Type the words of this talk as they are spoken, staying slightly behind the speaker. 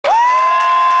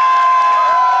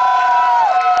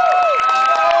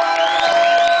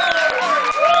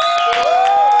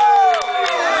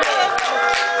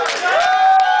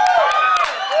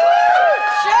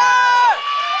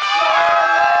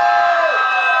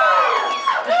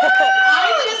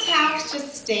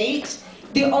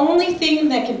The only thing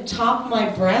that can top my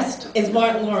breast is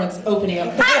Martin Lawrence opening up.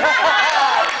 Like,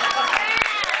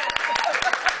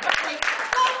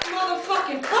 fuck,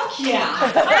 motherfucking fuck yeah.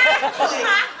 Like,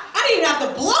 I didn't even have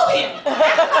to blow him.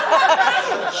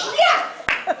 Yes!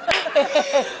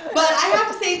 But I have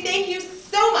to say thank you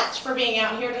so much for being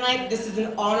out here tonight. This is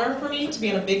an honor for me to be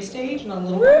on a big stage, not a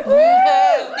little one.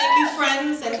 So thank you,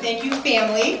 friends, and thank you,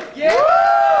 family. Yeah.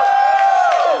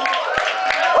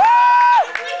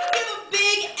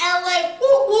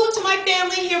 Whoot whoot to my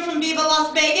family here from Viva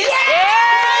Las Vegas. Yeah!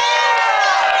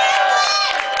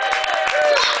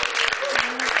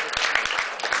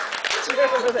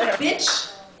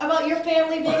 Bitch about your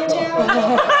family being in town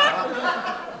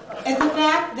is the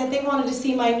fact that they wanted to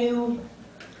see my new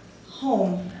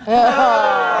home.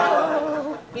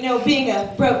 You know, being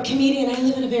a broke comedian, I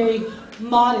live in a very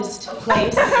modest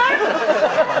place.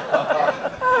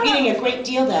 Getting a great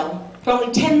deal though, for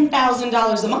only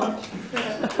 $10,000 a month.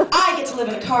 I get to live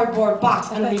in a cardboard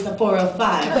box underneath a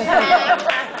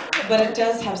 405. But it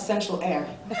does have central air.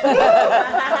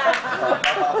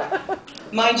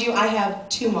 Mind you, I have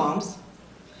 2 moms.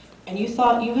 And you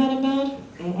thought you had it bad?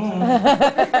 Mm-mm.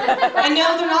 And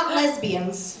no, they're not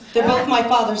lesbians. They're both my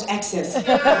father's exes.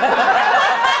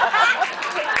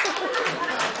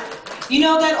 You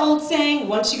know that old saying,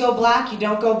 once you go black, you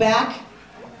don't go back?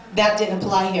 That didn't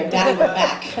apply here. Daddy went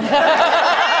back.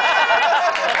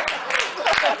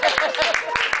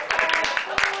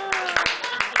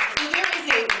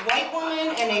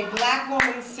 And a black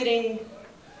woman sitting,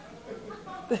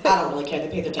 I don't really care, they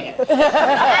paid their ticket.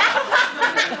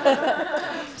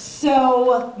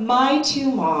 So, my 2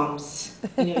 moms,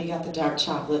 you know, you got the dark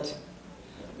chocolate,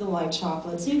 the white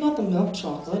chocolate, so you got the milk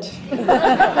chocolate.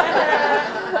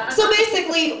 So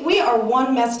basically, we are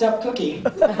one messed up cookie.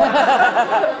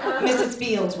 Mrs.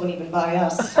 Fields wouldn't even buy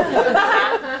us.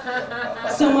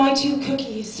 So my 2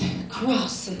 cookies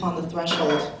cross upon the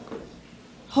threshold,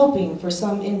 hoping for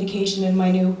some indication in my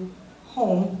new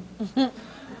home.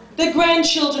 The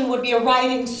grandchildren would be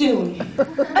arriving soon.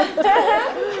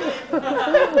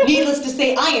 Needless to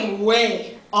say, I am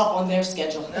way off on their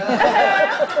schedule.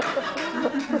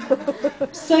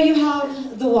 So you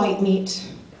have the white meat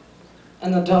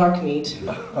and the dark meat.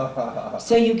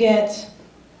 So you get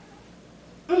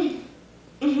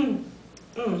and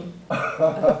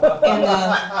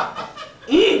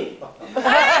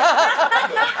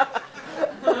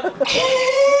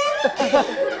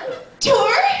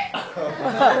tour.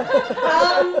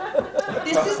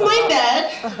 This is my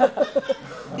bed.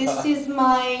 This is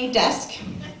my desk.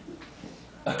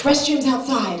 Restrooms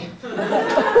outside.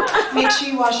 Make sure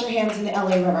you wash your hands in the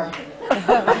LA River.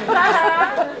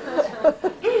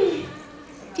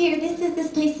 Dear, this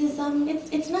place is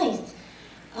it's nice.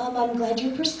 I'm glad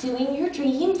you're pursuing your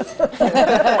dreams. This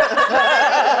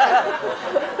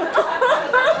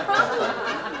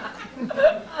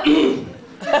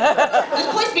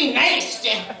place be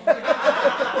nasty.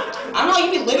 I don't know,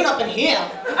 you be living up in here. You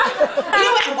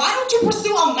know what, why don't you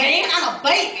pursue a man and a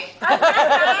baby?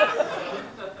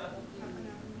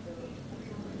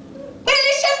 Well,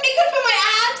 it shouldn't be good for my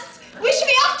abs. We should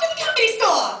be off to the comedy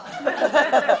store.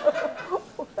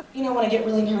 You know, when I get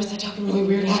really nervous, I talk in really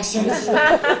weird accents.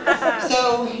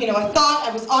 So, you know, I thought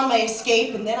I was on my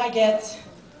escape, and then I get,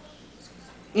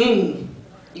 you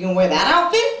gonna wear that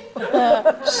outfit?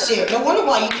 Shit, no wonder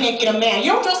why you can't get a man.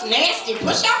 You don't dress nasty.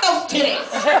 Push out those titties.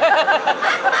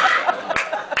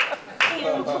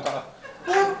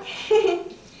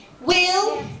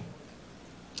 Well,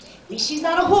 at least she's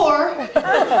not a whore.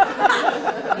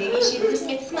 Maybe she just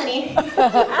makes money.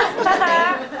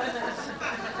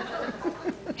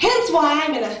 Hence why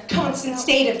I'm in a constant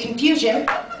state of confusion,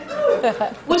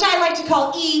 which I like to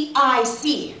call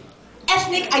EIC.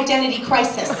 Ethnic Identity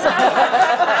Crisis.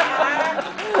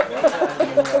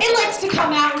 It likes to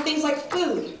come out in things like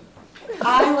food.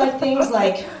 I like things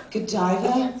like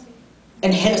Godiva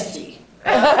and Hennessy.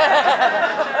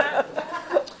 A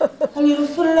little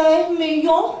filet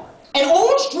mignon, an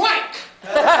orange drink.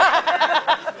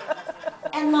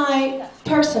 And my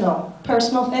personal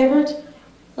favorite,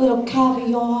 a little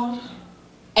caviar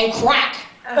and crack.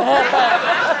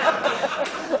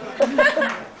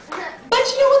 But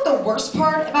you know what the worst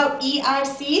part about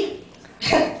EIC?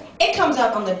 It comes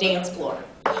out on the dance floor.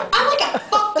 I'm like a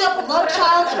fucked up love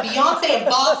child of Beyonce and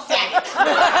Bob Saget.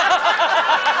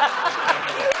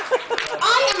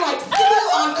 I am like Sybil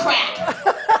on crack.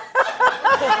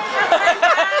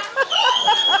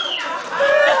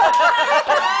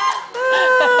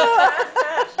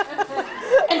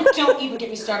 And don't even get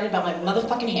me started about my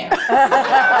motherfucking hair.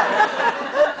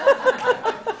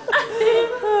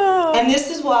 And this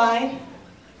is why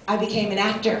I became an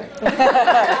actor.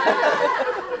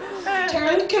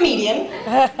 Turned comedian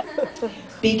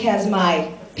because my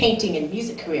painting and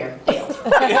music career failed.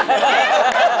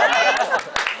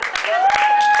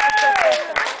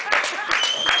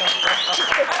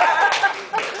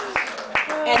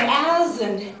 And as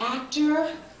an actor,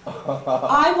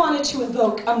 I wanted to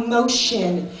evoke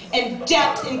emotion and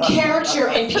depth and character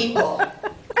in people.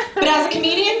 But as a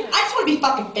comedian, I just want to be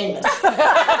fucking famous.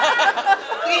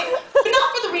 Okay? But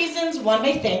not for the reasons one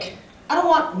may think. I don't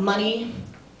want money,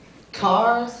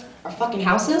 cars, or fucking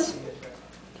houses.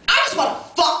 I just want to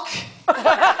fuck. And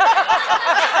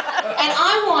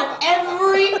I want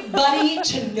everybody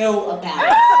to know about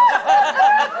it.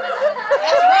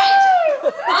 That's right.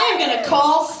 I am going to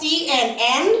call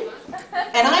CNN,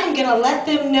 and I'm going to let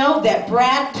them know that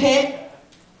Brad Pitt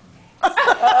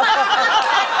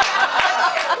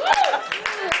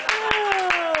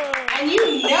and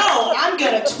you know I'm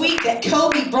going to tweet that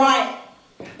Kobe Bryant.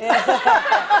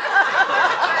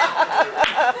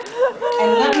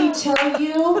 And let me tell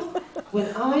you, when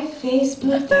I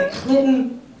Facebook that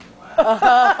Clinton,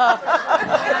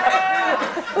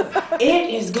 it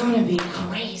is going to be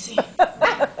crazy.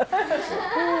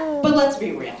 But let's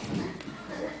be real.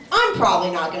 I'm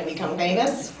probably not going to become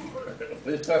famous.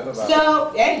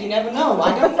 So, yeah, you never know.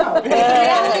 I don't know. But the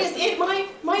reality is, it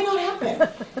might not happen.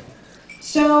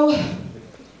 So,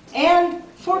 and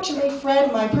fortunately,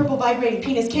 Fred, my purple vibrating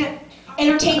penis, can't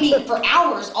entertain me for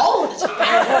hours all of the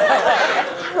time.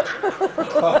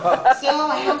 So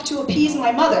I have to appease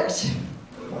my mothers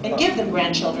and give them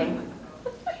grandchildren.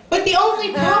 But the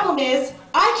only problem is,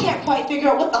 I can't quite figure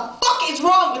out what the fuck is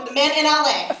wrong with the men in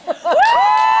LA.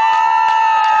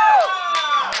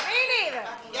 Me neither.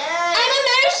 I'm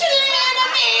emotionally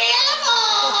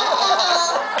unavailable.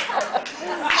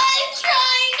 I'm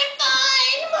trying to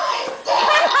find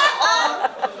myself.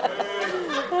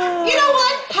 You know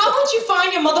what? How about you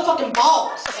find your motherfucking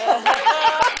balls? All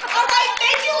right,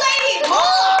 thank you, ladies.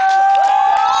 Hold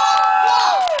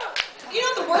on. You know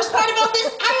what the worst part about this?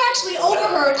 I actually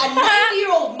overheard a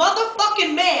 90-year-old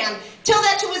motherfucking man tell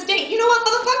that to his date. You know what,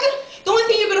 motherfucker? The only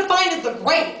thing you're gonna find is the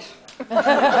grave.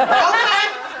 Okay?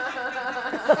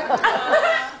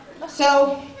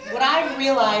 So, what I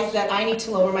realized that I need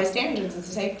to lower my standards is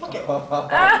to say, fuck it.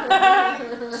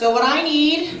 So what I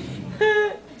need,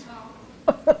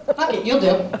 fuck it, you'll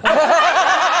do.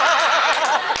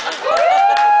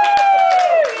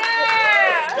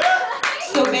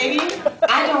 So baby,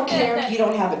 I don't care if you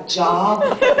don't have a job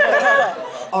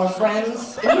or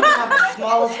friends, and you don't have the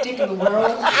smallest dick in the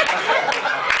world.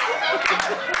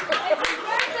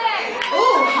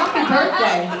 Ooh, happy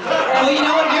birthday. Well, you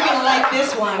know what? You're gonna like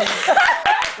this one.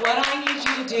 What I need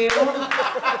you to do,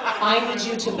 I need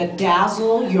you to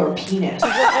bedazzle your penis.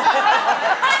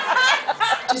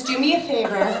 Just do me a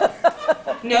favor.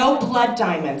 No blood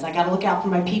diamonds. I gotta look out for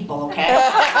my people, okay?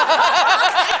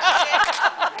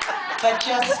 But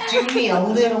just do me a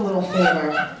little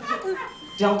favor.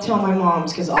 Don't tell my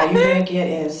moms, because all you're gonna get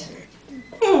is,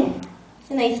 it's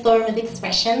a nice form of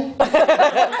expression.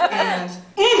 And,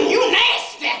 you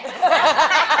nasty!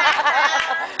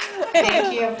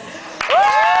 Thank you.